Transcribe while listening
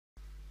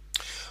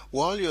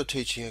While you're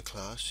teaching a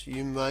class,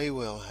 you may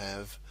well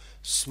have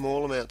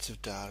small amounts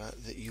of data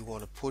that you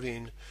want to put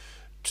in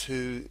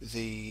to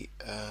the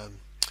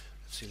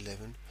that's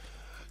 11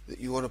 that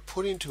you want to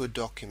put into a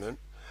document,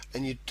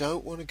 and you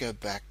don't want to go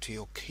back to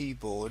your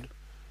keyboard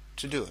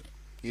to do it.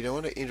 You don't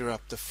want to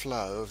interrupt the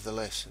flow of the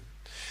lesson.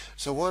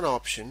 So one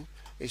option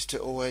is to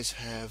always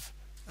have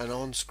an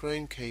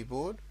on-screen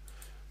keyboard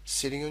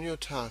sitting on your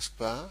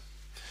taskbar.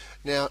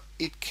 Now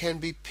it can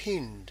be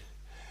pinned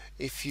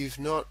if you've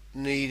not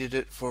needed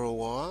it for a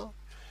while.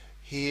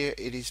 Here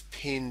it is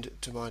pinned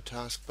to my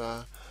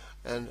taskbar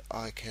and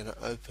I can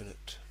open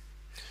it.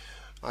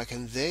 I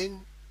can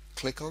then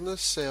click on the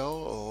cell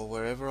or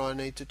wherever I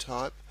need to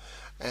type,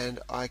 and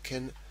I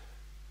can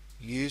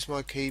use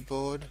my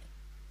keyboard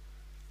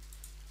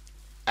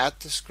at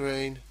the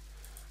screen,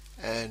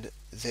 and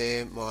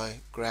there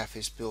my graph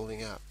is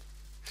building up.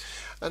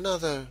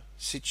 Another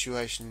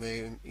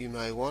situation you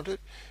may want it,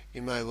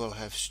 you may well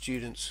have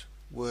students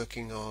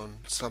working on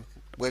some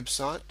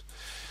website.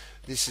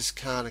 This is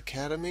Khan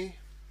Academy.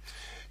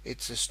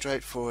 It's a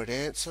straightforward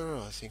answer.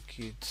 I think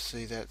you'd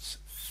see that's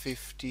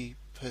 50%.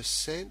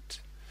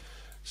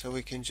 So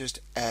we can just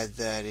add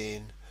that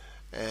in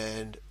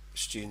and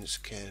students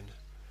can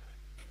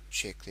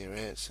check their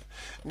answer.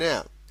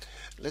 Now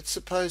let's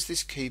suppose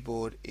this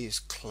keyboard is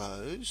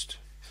closed,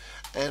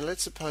 and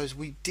let's suppose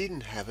we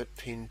didn't have it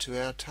pinned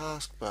to our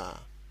taskbar.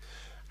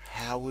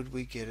 How would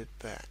we get it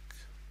back?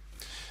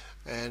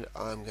 And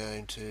I'm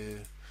going to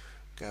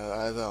go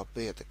over, I'll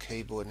be at the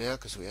keyboard now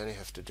because we only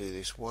have to do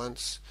this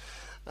once.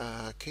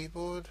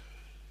 Keyboard.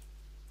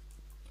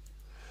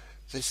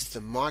 This is the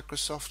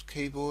Microsoft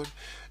keyboard.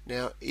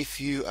 Now if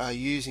you are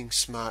using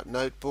Smart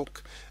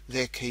Notebook,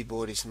 their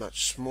keyboard is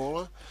much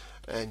smaller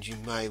and you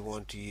may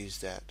want to use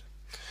that.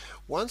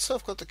 Once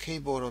I've got the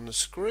keyboard on the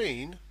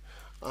screen,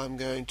 I'm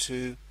going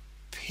to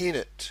pin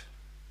it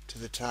to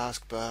the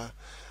taskbar.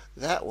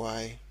 That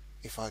way,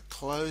 if I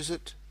close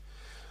it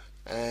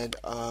and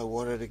I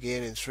want it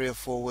again in 3 or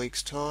 4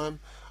 weeks time,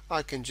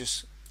 I can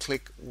just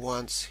click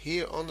once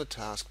here on the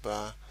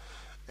taskbar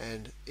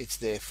and it's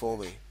there for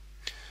me.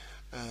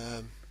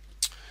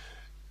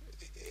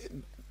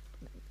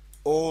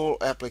 All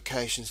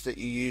applications that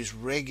you use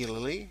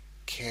regularly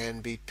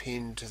can be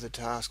pinned to the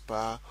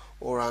taskbar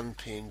or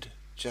unpinned,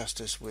 just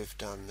as we've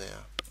done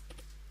now.